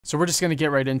So we're just going to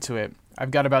get right into it.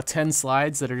 I've got about 10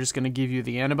 slides that are just going to give you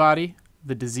the antibody,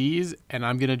 the disease, and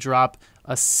I'm going to drop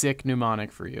a sick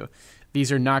mnemonic for you.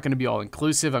 These are not going to be all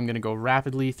inclusive. I'm going to go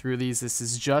rapidly through these. This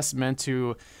is just meant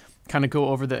to kind of go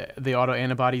over the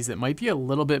autoantibodies that might be a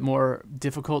little bit more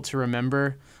difficult to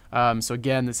remember. So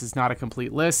again, this is not a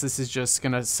complete list. This is just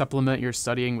going to supplement your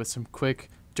studying with some quick,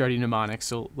 dirty mnemonics.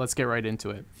 So let's get right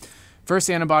into it.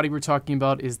 First antibody we're talking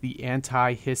about is the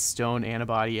anti-Histone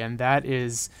antibody, and that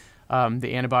is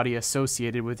the antibody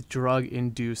associated with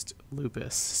drug-induced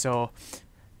lupus. So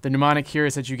the mnemonic here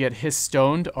is that you get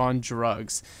histoned on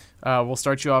drugs. We'll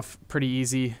start you off pretty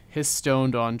easy.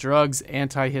 Histoned on drugs,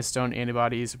 anti-Histone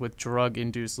antibodies with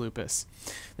drug-induced lupus.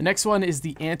 The next one is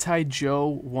the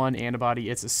anti-Jo1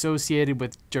 antibody. It's associated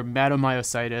with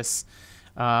dermatomyositis.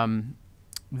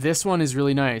 This one is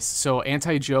really nice. So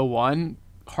anti-Jo1,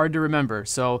 hard to remember.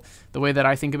 So the way that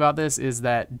I think about this is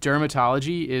that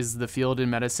dermatology is the field in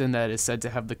medicine that is said to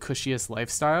have the cushiest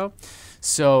lifestyle.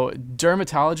 So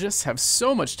dermatologists have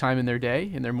so much time in their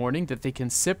day, in their morning, that they can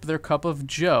sip their cup of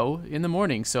Joe in the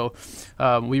morning. So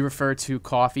we refer to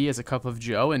coffee as a cup of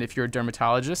Joe. And if you're a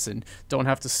dermatologist and don't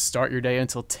have to start your day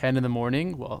until 10 in the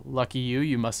morning, well, lucky you,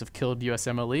 you must have killed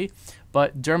USMLE.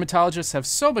 But dermatologists have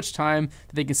so much time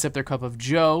that they can sip their cup of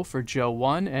Joe for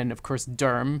Jo1, and of course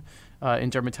derm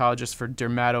in dermatologists for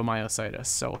dermatomyositis.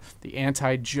 So the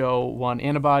anti-Jo1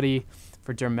 antibody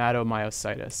for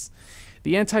dermatomyositis.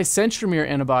 The anti-centromere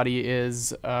antibody is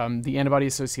the antibody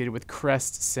associated with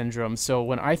CREST-Syndrome. So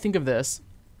when I think of this,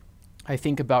 I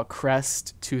think about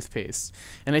Crest toothpaste.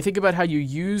 And I think about how you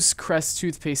use Crest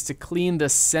toothpaste to clean the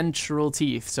central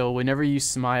teeth. So whenever you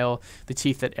smile, the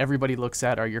teeth that everybody looks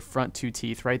at are your front two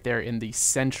teeth right there in the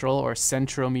central or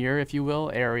centromere, if you will,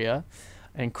 area.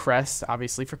 And Crest,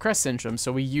 obviously, for Crest syndrome.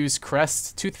 So we use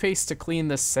Crest toothpaste to clean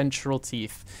the central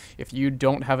teeth. If you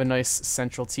don't have a nice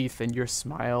central teeth, then your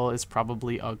smile is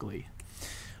probably ugly.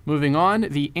 Moving on,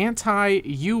 the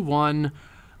anti-U1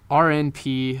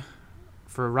 RNP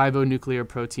for ribonuclear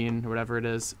protein, or whatever it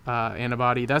is,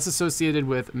 antibody. That's associated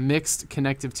with mixed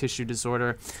connective tissue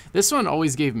disorder. This one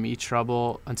always gave me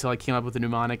trouble until I came up with a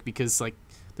mnemonic because, like,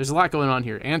 there's a lot going on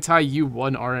here.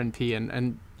 Anti-U1 RNP,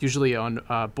 and usually on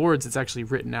boards, it's actually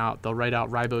written out. They'll write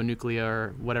out ribonuclear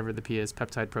or whatever the P is,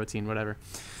 peptide protein, whatever.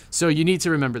 So you need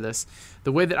to remember this.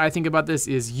 The way that I think about this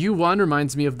is U1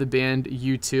 reminds me of the band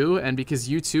U2, and because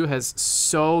U2 has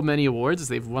so many awards,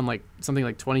 they've won like something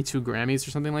like 22 Grammys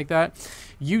or something like that,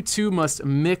 U2 must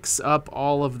mix up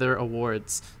all of their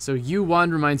awards. So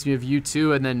U1 reminds me of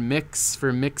U2, and then mix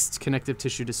for mixed connective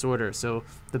tissue disorder. So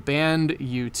the band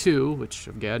U2, which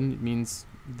again means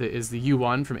is the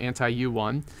U1 from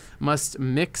anti-U1, must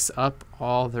mix up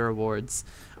all their awards.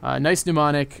 Nice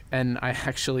mnemonic, and I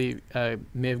actually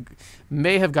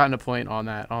may have gotten a point on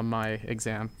that on my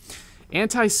exam.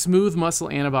 Anti-smooth muscle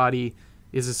antibody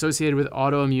is associated with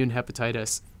autoimmune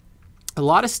hepatitis. A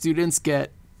lot of students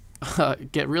get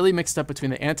really mixed up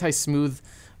between the anti-smooth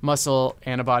muscle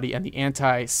antibody and the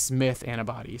anti-Smith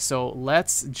antibody. So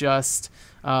let's just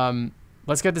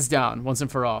let's get this down once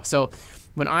and for all. So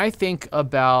when I think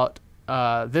about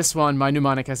this one, my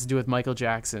mnemonic has to do with Michael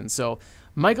Jackson. So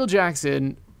Michael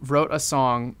Jackson wrote a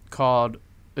song called,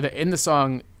 in the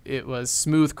song, it was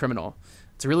Smooth Criminal.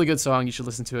 It's a really good song. You should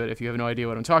listen to it if you have no idea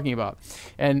what I'm talking about.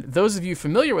 And those of you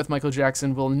familiar with Michael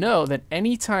Jackson will know that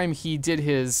anytime he did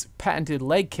his patented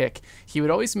leg kick, he would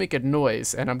always make a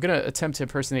noise. And I'm going to attempt to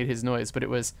impersonate his noise, but it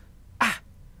was, ah.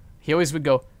 He always would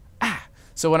go, ah.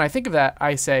 So when I think of that,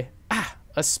 I say, ah,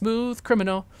 a smooth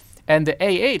criminal. And the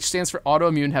AH stands for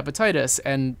autoimmune hepatitis,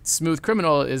 and smooth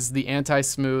criminal is the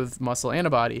anti-smooth muscle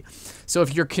antibody. So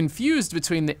if you're confused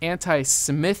between the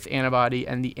anti-Smith antibody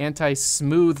and the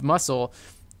anti-smooth muscle,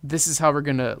 this is how we're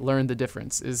going to learn the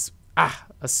difference, is a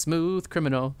smooth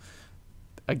criminal.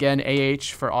 Again,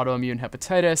 AH for autoimmune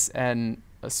hepatitis, and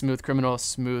a smooth criminal,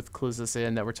 smooth clues us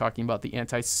in that we're talking about the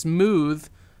anti-smooth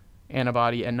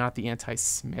antibody and not the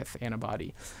anti-Smith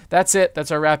antibody. That's it. That's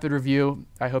our rapid review.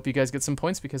 I hope you guys get some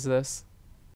points because of this.